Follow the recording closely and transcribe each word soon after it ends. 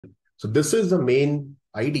So this is the main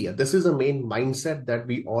idea. This is the main mindset that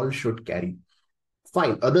we all should carry.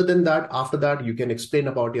 Fine. Other than that, after that, you can explain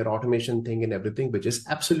about your automation thing and everything, which is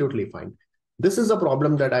absolutely fine. This is a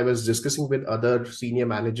problem that I was discussing with other senior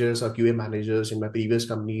managers or QA managers in my previous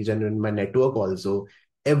companies and in my network also.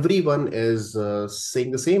 Everyone is saying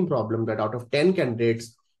the same problem, that out of 10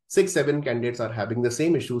 candidates, 6, 7 candidates are having the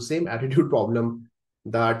same issue, same attitude problem,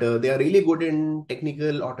 that they are really good in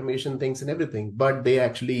technical automation things and everything, but they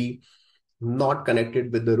actually not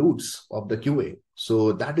connected with the roots of the QA.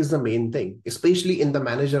 So that is the main thing, especially in the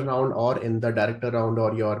manager round or in the director round,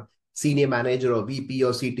 or your senior manager or VP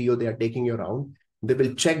or CTO, they are taking you around. They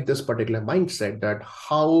will check this particular mindset, that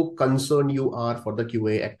how concerned you are for the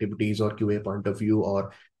QA activities or QA point of view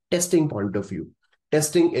or testing point of view.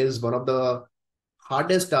 Testing is one of the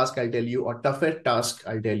hardest task, I'll tell you, or toughest task,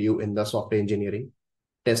 I'll tell you, in the software engineering.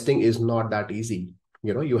 Testing is not that easy.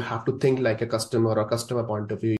 You have to think like a customer or customer point of view.